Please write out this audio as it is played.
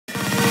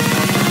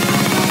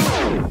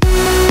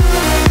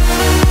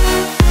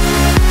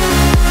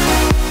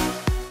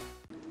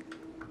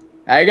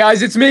Hey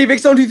guys, it's me,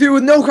 Vic73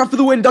 with No Craft for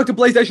the win, Dr.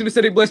 PlayStation,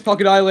 Acidic Bliss,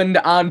 Pocket Island,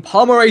 and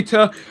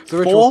Palmerator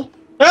for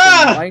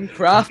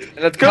Minecraft.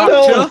 Let's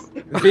go!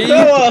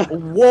 The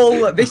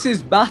Wool. This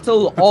is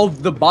Battle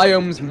of the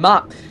Biomes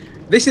map.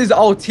 This is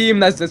our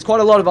team. There's quite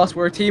a lot of us.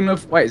 We're a team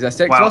of... Wait, is there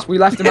 6 of us? We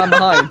left a man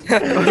behind. We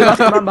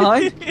left a man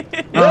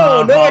behind?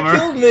 No, Noah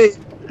killed me!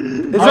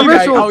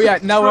 Okay, oh yeah,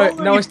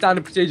 Noah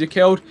standard procedure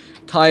killed.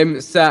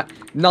 Time, set,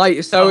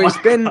 night. So it's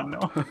been...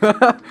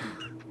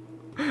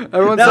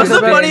 That was the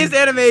funniest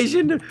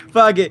animation.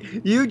 Fuck it.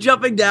 You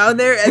jumping down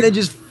there and then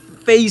just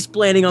face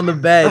planting on the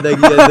bed.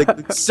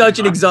 Like such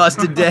an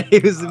exhausted day.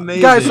 It was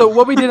amazing. Guys, so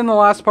what we did in the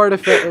last part,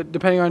 if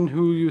depending on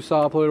who you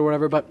saw upload or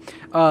whatever, but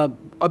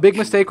a big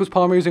mistake was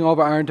Palmer using all of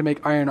our iron to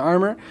make iron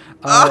armor.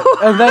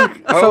 And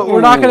then, so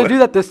we're not going to do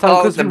that this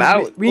time because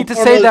we need to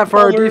save that for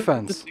our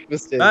defense.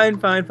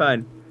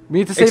 Fine. We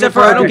need to save Except it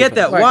for I don't get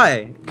that.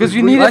 Why? Because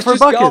you need it for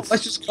buckets.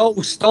 Let's just go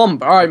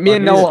stomp. All right, me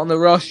and Noah on the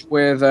rush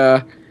with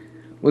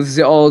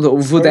the old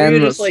wooden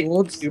just, like,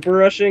 swords. Super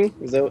rushing?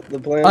 Is that the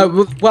plan?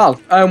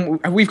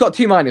 We've got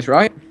 2 miners,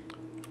 right?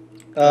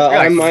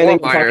 I'm mining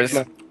 4 miners.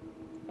 I'm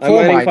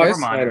 4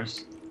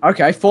 miners.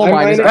 Okay, 4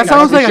 miners. That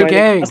sounds like a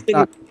gang.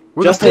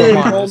 Justin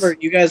and Palmer,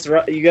 you guys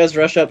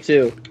rush up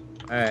too.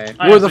 Alright.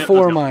 We're the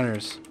 4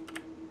 miners.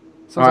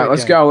 Alright,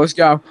 let's go. All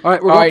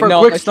right, we're going for a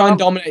quick let's try and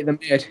dominate the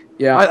mid.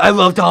 Yeah. I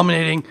love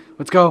dominating.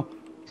 Let's go.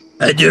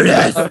 I do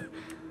this.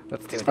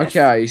 Let's do this.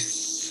 Okay,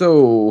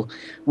 so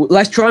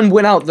let's try and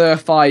win out the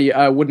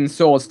 5 wooden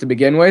swords to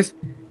begin with,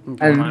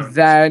 and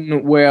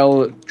then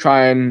we'll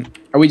try and.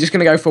 Are we just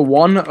gonna go for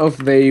 1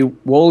 of the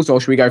walls,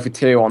 or should we go for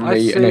 2 on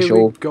the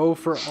initial? We go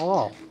for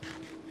all.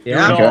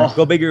 Yeah, okay.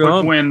 Go big or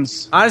home.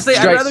 Wins. Honestly,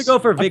 I'd rather go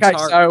for Vic's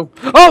heart. So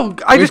oh,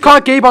 I just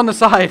caught Gabe on the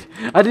side.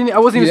 I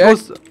wasn't even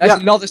supposed to.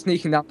 There's another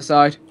sneaking down the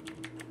side,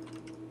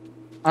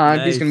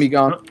 and he's gonna be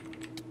gone.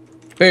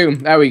 Boom!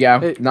 There we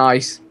go. Hey.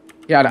 Nice.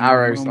 He had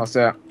arrows. That's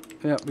it.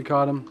 Yeah, we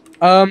caught him.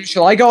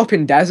 Shall I go up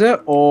in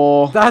desert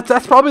or?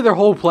 That's probably their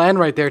whole plan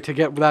right there to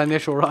get that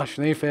initial rush,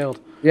 and they failed.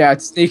 Yeah,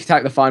 it's sneak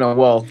attack the final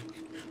wall.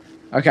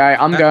 Okay,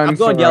 I'm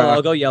going yellow.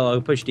 I'll go yellow.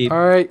 I'll push deep.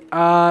 All right,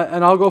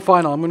 and I'll go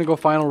final. I'm gonna go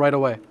final right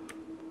away.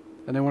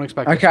 And they won't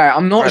expect it. Okay,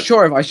 I'm not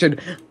sure if I should.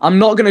 I'm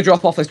not gonna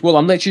drop off this wall.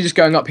 I'm literally just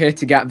going up here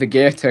to get the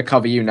gear to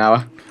cover you,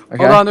 Noah.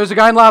 Okay? Hold on, there's a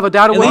guy in lava.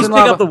 At least pick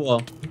up the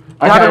wall.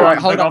 Okay, right,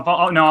 hold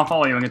on. I'll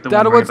follow you and get the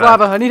wall. Dadawood's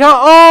lava. I need help.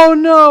 Oh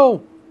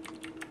no!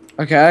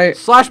 Okay.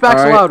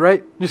 Slashback's allowed,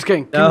 right? Just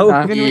kidding. No.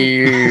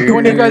 Can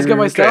one of you guys get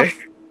my stuff?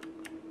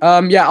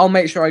 Yeah, I'll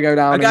make sure I go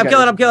down. Okay, I'm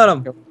killing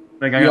him.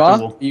 You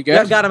are? You good?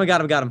 Yeah,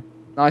 got him.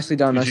 Nicely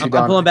done. I'm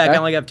pulling back. I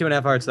only have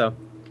 2.5 hearts though.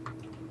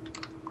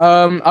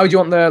 Oh, do you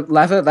want the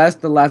leather? There's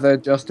the leather,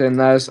 Justin.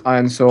 There's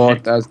iron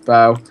sword. There's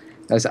bow.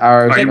 There's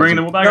arrows. Are you bringing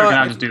the wool back, or can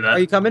I just do that? Are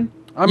you coming?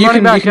 I'm you running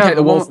can, back. You can take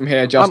the wall from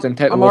here, Justin.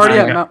 Take the wall. I'm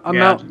already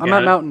I'm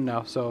at mountain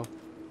now, so.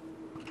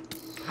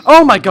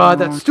 Oh my God!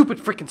 That stupid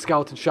freaking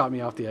skeleton shot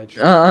me off the edge.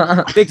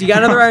 Vic, you got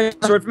another iron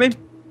sword for me?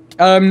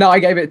 No, I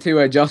gave it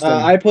to Justin.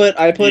 I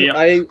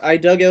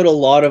dug out a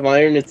lot of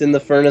iron. It's in the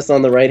furnace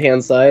on the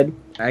right-hand side.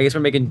 I guess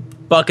we're making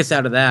buckets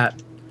out of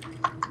that.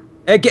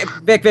 Hey,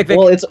 Vic.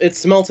 Well, it's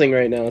smelting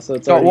right now, so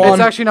it's already... It's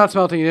actually not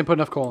smelting. You didn't put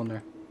enough coal in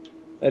there.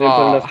 I didn't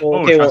put enough coal.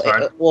 Okay,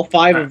 well,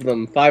 5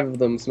 of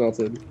them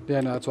smelted.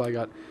 Yeah, no, that's what I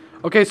got.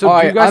 Okay,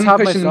 so do you guys have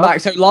my stuff? Back.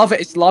 So lava,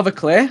 is lava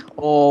clear,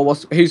 or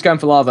who's going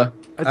for lava?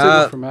 I'd say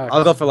go for Max.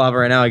 I'll go for lava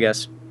right now, I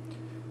guess.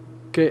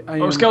 Okay,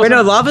 wait,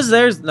 no, lava's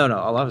theirs. No,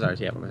 lava's ours.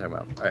 Yeah, what am I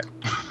talking about?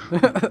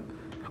 All right.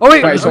 Oh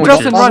wait,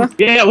 Justin, run.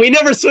 Yeah, we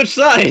never switched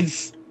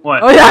sides.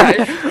 What? Oh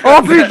yeah,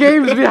 all 3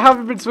 games we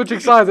haven't been switching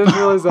sides. I just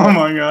realized that. Oh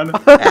my God.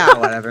 Yeah,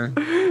 whatever.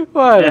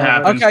 What?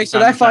 Okay, so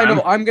their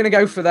final. I'm gonna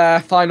go for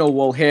their final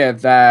wall here.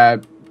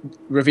 Their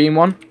ravine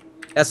one.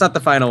 That's not the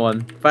final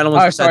one. Final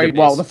one's sorry.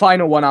 Well, the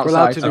final one outside. We're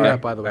allowed to do that,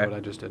 by the way. What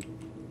I just did.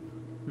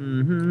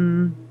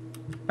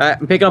 Alright,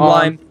 I'm picking up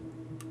lime.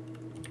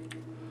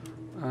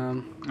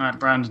 Alright,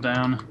 brown's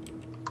down.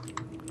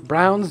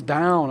 Brown's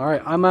down. All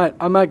right, I'm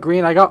at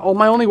green. I got. Oh,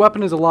 my only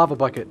weapon is a lava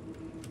bucket.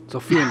 So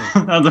fear me.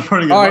 That's a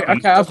pretty good Alright, weapon.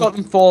 okay, I've got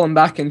them falling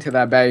back into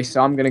their base,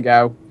 so I'm gonna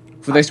go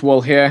for this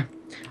wall here.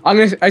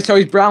 So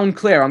is brown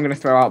clear? I'm gonna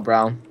throw out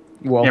brown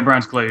wall. Yeah,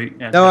 brown's clear.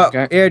 Yeah, No,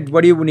 okay. here,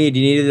 what do you need?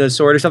 Do you need a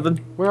sword or something?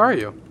 Where are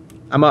you?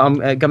 I'm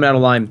coming out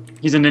of lime.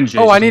 He's a ninja.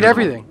 Oh, I need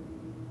everything.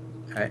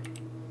 Alright.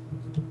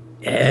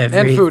 And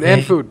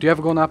food. Do you have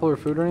a golden apple or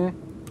food or anything?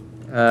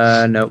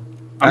 No.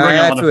 I'm bringing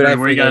a lot of food.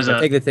 Where you guys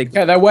at?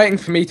 Yeah, they're waiting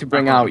for me to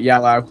bring out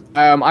yellow.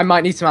 I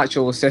might need some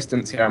actual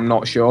assistance here. I'm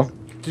not sure.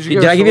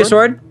 Did I give you a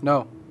sword?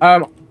 No.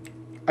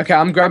 Okay,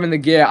 I'm grabbing the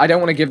gear. I don't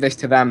want to give this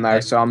to them though,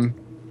 so I'm.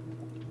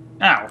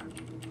 Ow.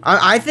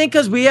 I think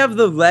because we have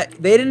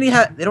they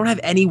don't have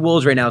any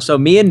wolves right now. So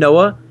me and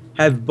Noah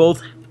have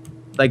both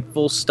like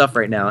full stuff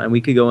right now, and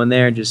we could go in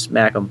there and just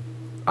smack them.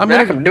 I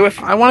want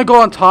to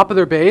go on top of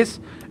their base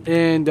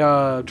and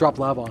drop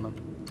lava on them.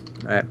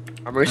 All right.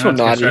 I'm really so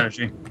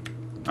naughty.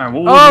 Alright,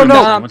 oh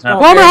no!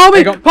 Palmer, help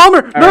me!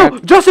 Palmer, no!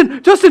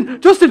 Justin!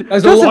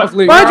 There's a lot of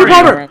loot. Behind you,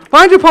 Palmer!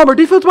 Behind you, Palmer!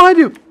 Defield's behind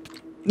you!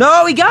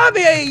 No, he got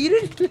me! You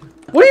didn't.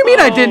 What do you mean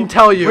I didn't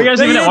tell you? What are you guys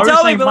No, you even didn't what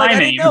tell were me, saying but like, my I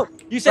name? didn't know.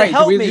 You said Wait,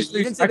 help we me. just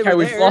You didn't say they okay, were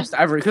we've there. lost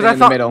everything Because in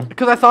the middle.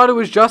 I thought it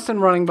was Justin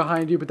running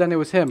behind you, but then it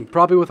was him,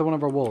 probably with one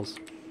of our wolves.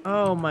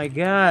 Oh my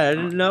god, I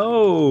didn't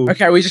know.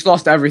 Okay, we just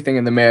lost everything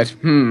in the mid.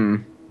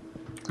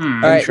 All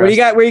right, what do you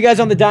got? Where you guys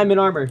on the diamond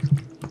armor?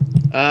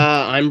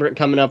 I'm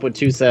coming up with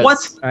 2 sets. What?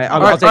 All right,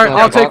 All right,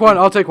 I'll take one.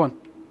 I'll take one.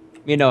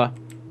 Me and Noah.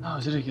 Oh,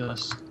 it's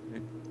ridiculous.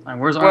 Alright,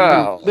 where's our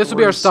Wow. This will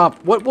be our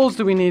stop. What wolves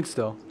do we need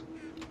still?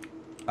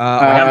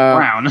 I have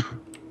brown.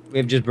 We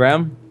have just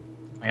brown.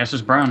 I guess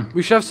it's brown.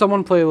 We should have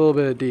someone play a little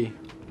bit of D.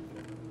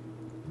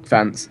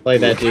 Fence. Play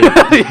that, dude.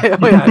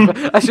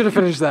 Yeah, I should have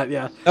finished that.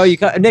 Yeah. Oh,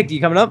 Nick, you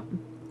coming up?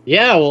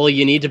 Yeah, well,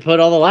 you need to put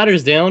all the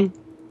ladders down.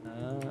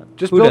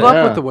 Just Who build did? up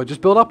Yeah. with the wood.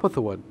 Just build up with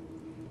the wood.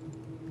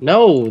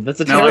 No,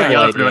 that's a No, terrible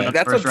yeah, doing idea. it.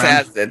 That's what First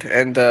round. Taz did,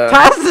 and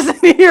Taz isn't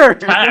here.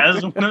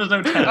 Taz? There's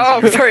no Taz. oh,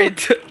 I'm sorry.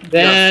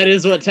 That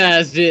is what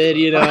Taz did,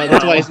 you know,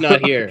 that's why he's not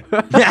here.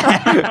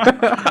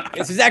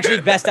 This is actually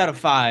best out of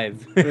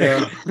 5.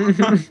 Yeah.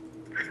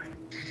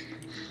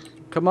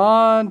 Come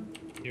on.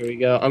 Here we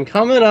go. I'm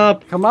coming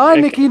up. Come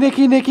on, Nikki.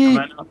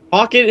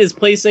 Pocket is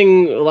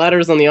placing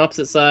ladders on the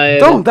opposite side.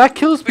 Don't. That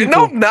kills people.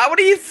 No, not what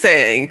he's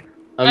saying.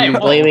 I'm Hey, whoa.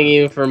 blaming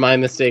you for my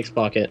mistakes,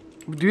 Pocket.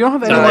 You don't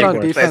have So anyone like on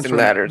we're defense. placing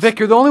Right? ladders. Vic,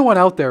 you're the only one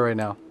out there right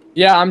now.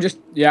 Yeah, I'm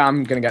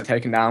gonna get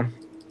taken down.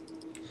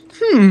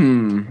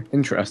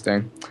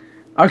 Interesting.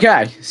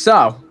 Okay,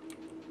 so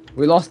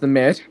we lost the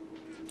mid.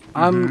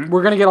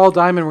 We're gonna get all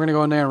diamond. We're gonna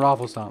go in there and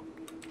raffle stomp.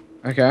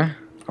 Okay,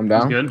 I'm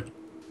That's down. good.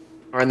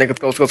 All right,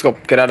 Nick, let's go.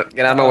 Get out of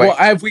my way. Well,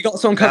 have we got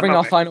someone Get out covering of my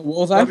our way. final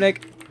walls Up, out?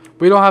 Nick.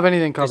 We don't have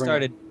anything I covering.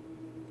 started.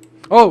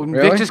 Oh,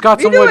 Really? Vic just got What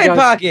are some you wood, doing, guys.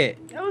 Pocket?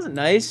 That wasn't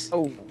nice.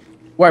 Oh,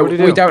 Wait, What do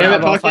you we do? don't Damn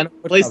have it, our Pocket. final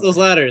wood Place covered. those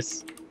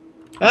ladders.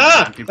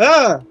 Ah! People-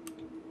 Ah!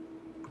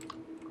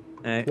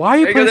 Alright. Why are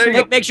you There you go, placing?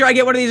 there you Make sure I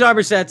get one of these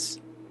armor sets.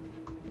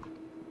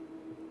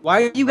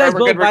 Why are you guys We're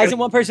both? good, we're Why good. isn't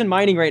one person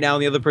mining right now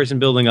and the other person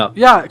building up?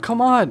 Yeah,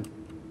 come on.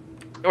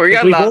 oh, you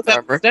got We lots both of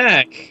have a armor.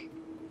 stack.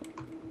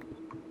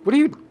 What are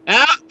you?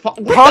 Ah! What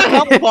the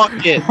hell,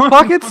 Pocket?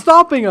 Pocket's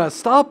stopping us.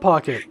 Stop,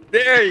 Pocket.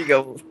 There you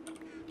go.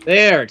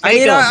 There, I take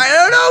need. them.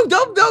 I don't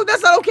know. Don't.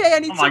 That's not okay. I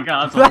need Oh my some.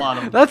 god, that's a lot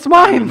of That's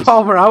mine, diamonds.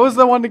 Palmer. I was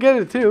the one to get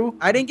it too.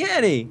 I didn't get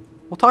any.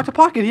 We'll talk to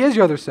Pocket. He has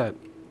your other set.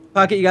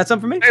 Pocket, you got some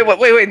for me? Hey,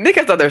 wait. Nick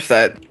has the other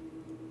set.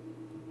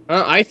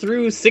 I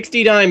threw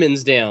 60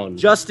 diamonds down.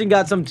 Justin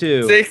got some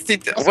too. 60.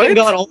 Justin What?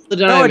 got all the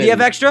diamonds. Noah, do you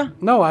have extra?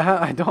 No,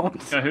 I don't.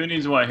 Okay, who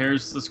needs what?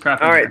 Here's this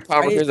crap. All right,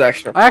 Palmer, here's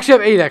extra. I actually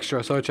have 8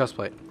 extra, so a chest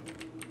plate.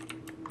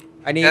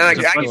 I need. And I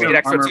Just can put get some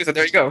extra armor. too, so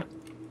there you go.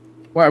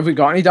 Wait, have we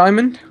got any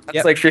diamond? That's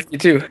Yep. like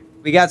 52.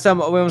 We got some.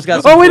 We almost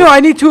got some. Oh wait, no, I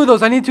need 2 of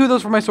those. I need 2 of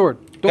those for my sword.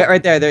 Yeah,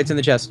 right there. There, it's in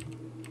the chest.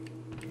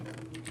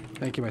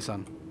 Thank you, my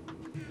son.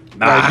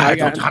 Can I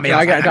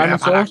get a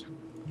diamond sword?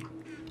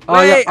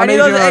 Oh yeah, I need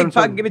those. Hey, diamond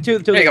Pocket, sword. give me two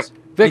of There you those. go.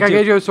 Vic, Me I too.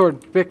 gave you a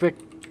sword. Vic.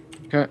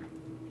 Okay.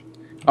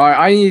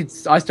 Alright,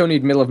 I still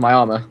need middle of my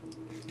armor.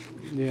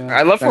 Yeah.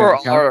 I love Better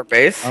for count. our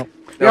base. Oh.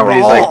 Yeah, we're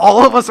Nobody's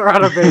all of us are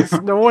out of base.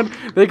 No one.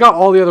 They got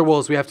all the other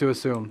wolves. We have to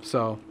assume.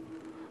 So.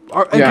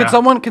 And Yeah.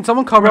 can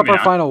someone cover up Maybe our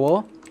not. final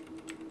wall?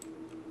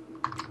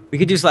 We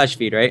could do slash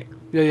feed, right?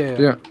 Yeah.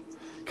 Yeah.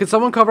 Can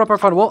someone cover up our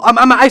final wall?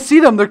 I see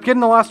them. They're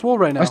getting the last wall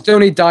right now. I still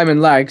need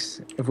diamond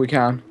legs, if we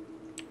can.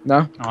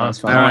 No? Oh,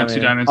 That's I fine. want 2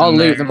 diamonds I'll in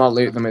loot there. them, I'll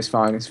loot them, it's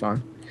fine. There's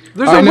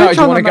Oh, a no, witch do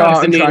you on want the to go map.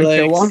 out and try and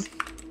kill Legs. one?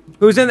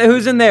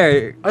 Who's in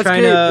there? That's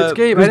Trying Gabe, to. it's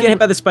Gabe. I Who's didn't- getting hit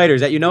by the spiders?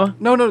 Is that you, Noah?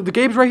 No, the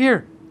Gabe's right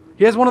here.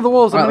 He has one of the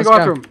wolves. I'm Alright, gonna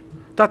go let's after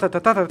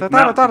him. Come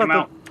out, come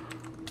out.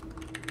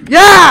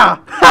 Yeah!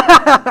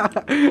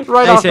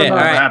 Right Nice off the hit, map. What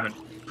alright. happened?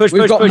 Push,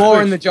 We've push, got push, more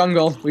push. in the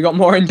jungle. We got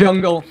more in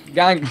jungle.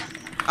 Gang.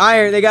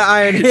 Iron. They got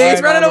iron. He's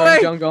Iron running armor in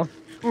away. jungle.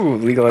 Ooh,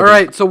 legal. All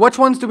right, so which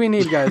ones do we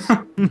need, guys?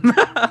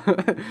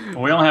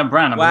 Well, we only have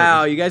brown. I Wow,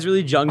 believe. you guys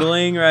really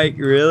jungling, right?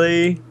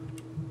 Really?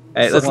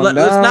 Hey, let's Someone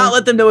let's down. not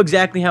let them know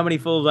exactly how many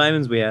full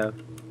diamonds we have.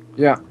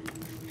 Yeah.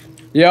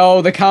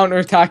 Yo, the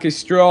counterattack is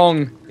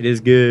strong. It is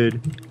good.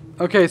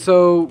 Okay,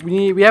 so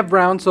we have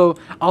brown. So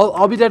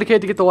I'll be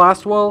dedicated to get the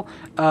last wall.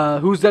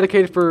 Who's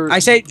dedicated for? I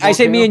say me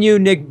volcano? and you,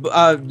 Nick.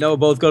 No,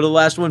 both go to the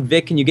last one.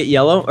 Vic, can you get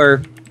yellow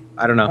or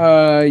I don't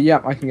know.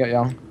 Yeah, I can get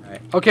yellow.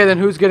 Okay, then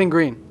who's getting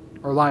green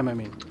or lime? I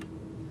mean.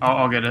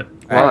 I'll get it.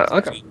 Well,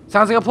 okay.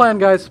 Sounds like a plan,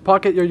 guys.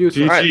 Pocket, you're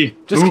useful. GG.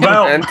 Just Move kidding.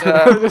 out. And,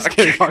 Just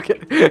kidding,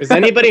 Pocket. Is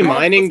anybody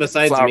mining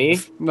besides me?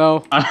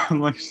 No.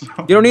 I'm like so.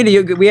 You don't need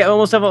it. We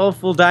almost have all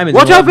full diamonds.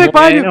 Watch out, Vic,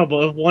 behind I you. know,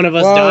 but if one of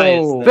us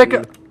Whoa. dies, Vic,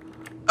 then-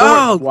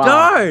 Oh Wow.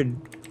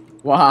 darn!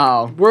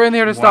 Wow. we're in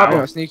here to stop Wow. Oh,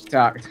 him. sneak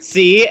attack.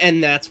 See,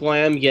 and that's why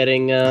I'm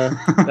getting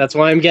that's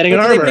why I'm getting an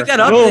Did they armor. pick that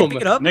up? Did they Boom.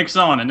 pick it up? Nick's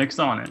on it. Nick's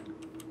on it.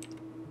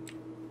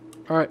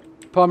 All right,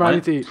 Palmer, I What?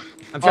 need to eat.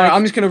 I'm Alright, trying.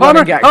 I'm just gonna run Palmer,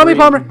 and get help me,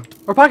 green. Palmer,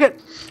 or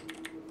Pocket.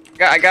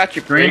 I got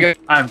you. There you Green.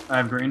 go. I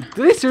have green.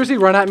 Did they seriously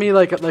run at me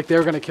like they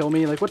were gonna kill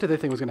me? Like, what did they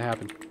think was gonna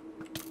happen?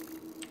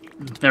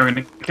 They were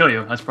gonna kill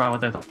you. That's probably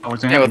what they thought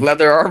was gonna Yeah, with happen.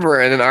 leather armor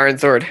and an iron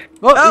sword.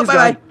 Oh, he's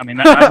bye gone. I mean,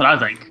 that's what I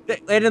think. bye.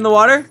 Laid in the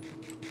water.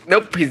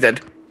 Nope, he's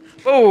dead.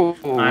 Oh.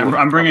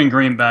 I'm bringing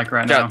green back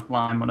right Yeah. now.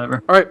 Lime,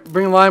 whatever. All right,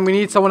 bring lime. We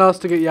need someone else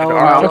to get yellow.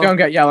 Alright, I'll now. go and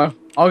get yellow.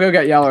 I'll go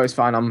get yellow. It's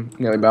fine. I'm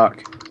nearly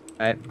back.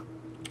 Alright.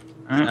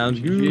 Alright,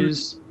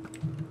 GG's.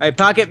 Alright,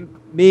 Pocket,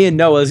 me and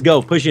Noah, let's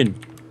go. Push in.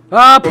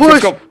 Ah, push,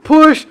 Let's go.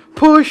 push,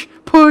 push,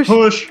 push.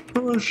 Push,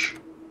 push.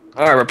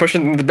 Alright, we're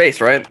pushing the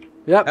base, right?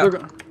 Yep.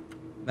 Yep.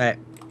 Alright.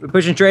 We're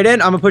pushing straight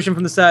in. I'm gonna push him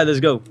from the side. Let's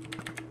go.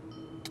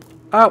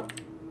 Out.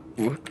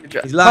 Ooh, good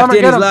job. He's locked Palmer,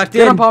 in. get He's him. locked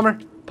Get in. him, Palmer.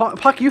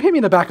 Pocket, you hit me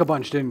in the back a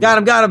bunch, didn't you? Got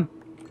him. Got him.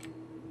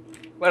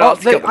 What Oh,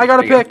 else? Kill them. I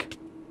got a There you go. pick.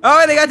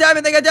 Oh, they got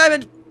diamond. They got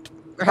diamond.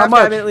 Or How half much?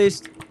 diamond at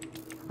least.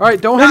 All right,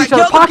 don't Nah, hit each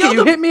other. killed him, Pocket, killed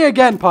you him. hit me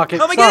again, Pocket.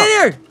 Come and Stop.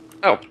 get in here.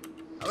 Oh,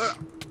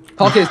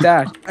 Pocket's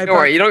dead. Alright, don't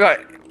worry. You don't got.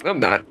 I'm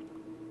not.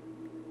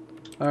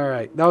 All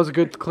right, that was a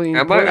good clean.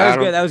 Am I? play. That was I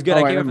don't- good. That was good. Oh,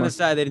 I wait, came up never from the mind.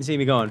 side. They didn't see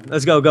me going.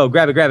 Let's go. Go.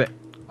 Grab it. Grab it.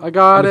 I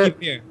got I'm gonna it.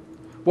 keep here.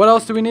 What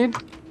else do we need?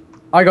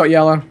 I got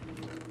yellow.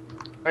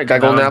 Alright, got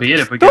That golden would be it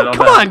apples. if we get it all Don't,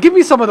 come back. on, give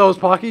me some of those,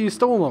 Pocket. You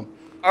stole them.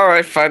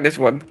 Alright, find this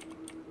one.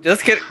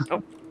 Just kidding.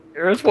 Oh,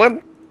 here's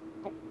one.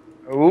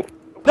 Oh,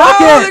 Oh, they're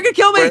Pocket! gonna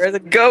kill me. where's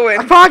it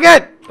going?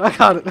 Pocket! I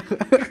got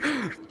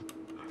it.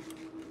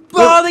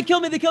 Oh, they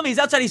killed me. They killed me. He's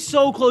outside. He's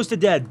so close to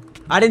dead.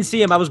 I didn't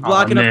see him. I was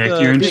blocking Nick,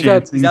 up you're the.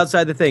 enchanting. He's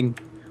outside the thing.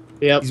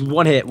 Yep. He's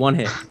one hit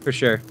for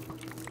sure.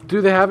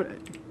 Do they have?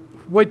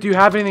 Wait, do you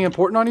have anything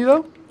important on you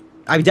though?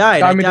 I died.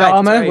 Diamond I died.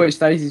 armor, Sorry. which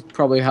they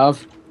probably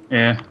have.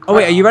 Yeah. Oh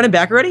wait, are you running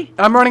back already?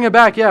 I'm running it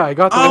back. Yeah, I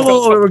got the. Oh, whoa,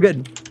 whoa, we're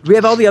good. Do we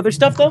have all the other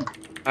stuff though?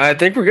 I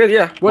think we're good,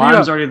 yeah. What do you Lime's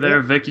have? already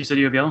there. Vic, you said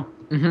you have yellow?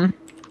 Mm-hmm.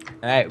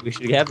 All right, we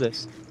should have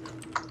this.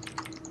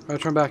 All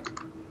right, turn back.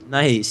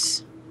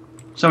 Nice.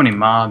 So many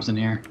mobs in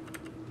here.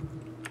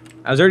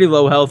 I was already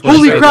low health. when I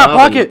Holy started crap, mobbing.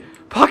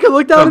 Pocket! Pocket,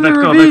 look down Go, in the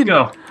Vic, go, ravine. Vic,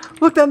 go.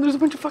 Look down. There's a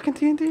bunch of fucking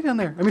TNT down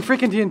there. I mean,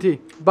 freaking TNT.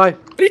 Bye.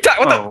 What are you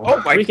talking? What Oh. the?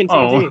 Oh my Freaking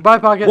Oh. TNT. Bye,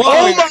 Pocket. Whoa.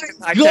 Oh my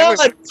I god!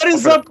 can't- What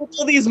is up with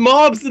all these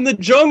mobs in the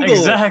jungle?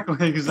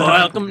 Exactly, exactly.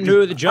 Welcome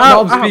to the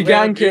jungle. Mobs be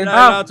ganking.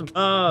 Ow!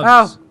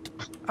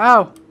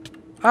 Ow!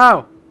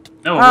 Ow!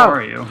 No, Ow. where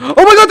are you? Oh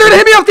my god, they're gonna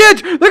hit me off the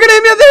edge! They're gonna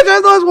hit me off the edge!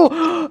 That's possible!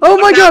 Oh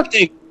my What's god!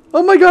 happening?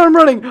 Oh my god, I'm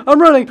running!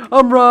 I'm running!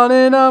 I'm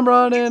running! I'm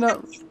running! Where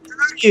are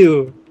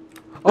you?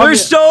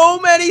 There's so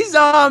many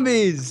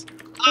zombies.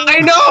 I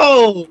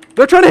know!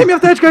 They're trying to hit me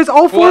off the edge, guys!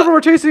 All four of them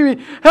are chasing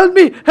me! Help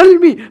me! Help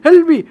me!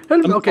 Help me!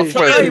 Help me! Okay.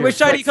 Where is Hey, it? which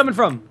side are you coming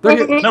from? They're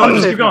hit- No, I'm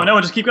just safe keep going. now.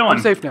 No, just keep going. I'm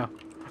safe now.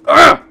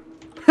 Oh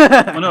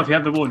no, if you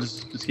have the wool,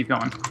 just keep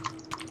going.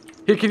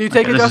 Here, can you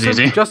take Okay, it, this is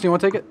Justin? easy. Justin, you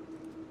want to take it?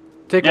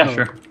 Take Yeah, one of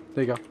them. sure.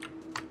 There you go.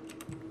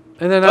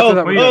 And then after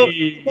that, we oh.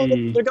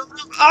 Whee! They're going up.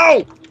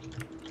 Oh!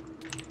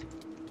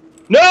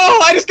 No!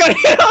 I just got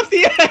hit off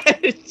the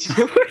edge!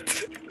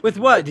 What? With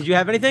what? Did you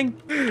have anything?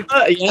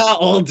 Yeah,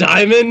 all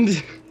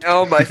diamond.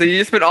 Oh my! So you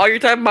just spent all your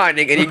time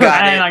mining and you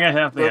got And I it. got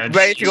hit off the We're edge.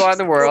 ready to go on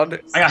the world.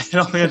 I got hit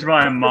off the edge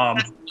by a mob.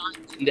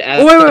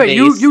 Oh, wait,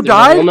 you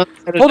died?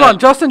 Hold on,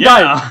 Justin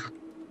died. Yeah.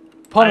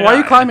 Paul, I why are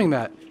you died. climbing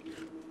that?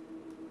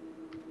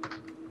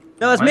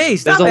 No, that's What? me.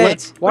 Stop There's a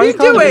it. Why What are you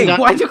climbing doing? it?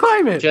 Why'd you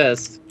climb it?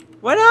 Chest.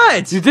 Why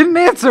not? You didn't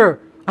answer.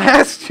 I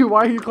asked you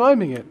why are you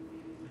climbing it.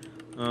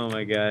 Oh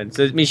my god.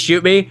 So it means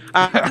shoot me?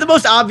 I have the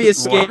most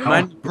obvious skin. Wow.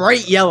 Mine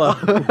bright yellow.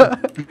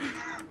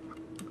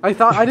 I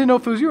didn't know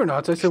if it was you or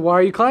not, so I said, why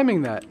are you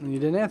climbing that? And you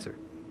didn't answer.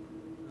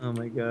 Oh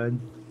my god.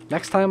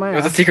 Next time I It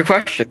was a ask, secret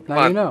question. Come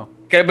now you on. know.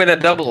 Could have been a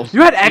double.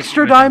 You had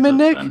extra diamond,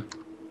 Nick? How Then.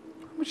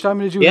 much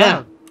diamond did you Yeah.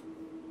 have?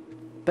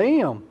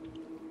 Damn.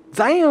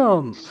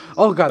 Damn.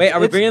 Oh, God. Wait, are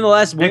we it's- bringing the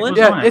last Nick wool in? was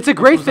Yeah, on it. it's a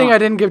great was thing on. I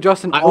didn't give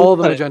Justin I all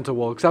the will- magenta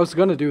wool, because I was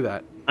going to do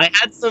that. I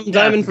had some Yeah,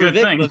 diamond it's a for good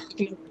Vic, thing. but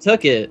Vic never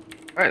took it.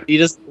 Right. He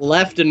just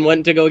left and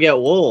went to go get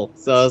wool.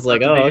 So I was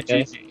like, oh,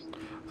 okay.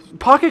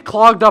 Pocket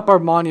clogged up our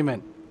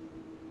monument.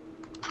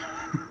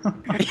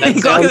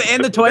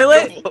 And the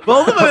toilet?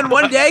 Both of them in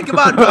one day? Come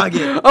on,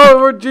 Pocket. Oh,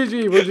 we're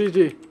GG. We're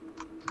GG.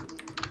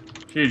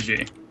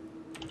 GG.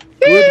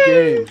 Good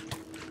game.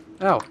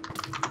 Ow.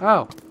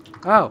 Ow.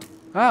 Ow.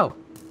 Ow.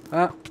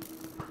 Ow.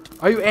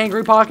 Are you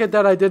angry, Pocket,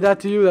 that I did that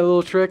to you, that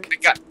little trick?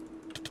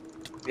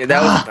 Yeah,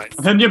 that was nice.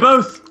 I'm hitting you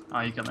both. Oh,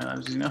 you killed me. That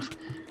was easy enough.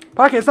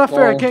 Pocket, it's not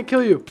fair. I Oh. can't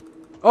kill you.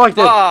 Oh, I did.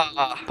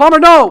 Ah, Palmer,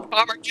 no!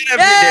 Palmer, get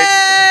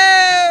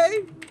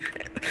everything. Yay!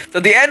 So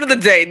at the end of the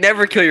day,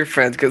 never kill your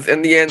friends, because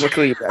in the end, they'll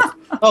kill you back.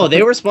 Oh,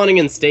 they were spawning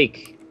in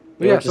steak.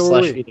 They Yeah, weren't just so were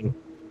slash we. feeding.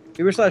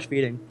 We were slash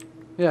feeding.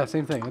 Yeah,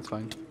 same thing. That's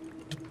fine.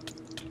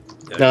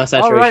 No, saturation's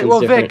All right, well,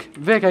 different.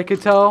 Vic, I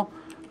could tell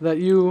that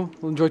you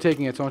will enjoy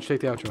taking it, so why don't you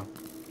take the outro?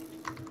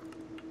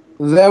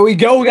 There we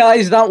go,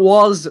 guys. That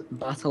was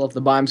Battle of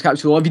the Biomes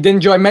Capsule. If you did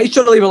enjoy, make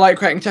sure to leave a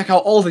like, and check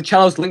out all the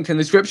channels linked in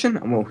the description,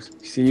 and we'll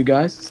see you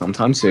guys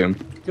sometime soon.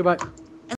 Goodbye.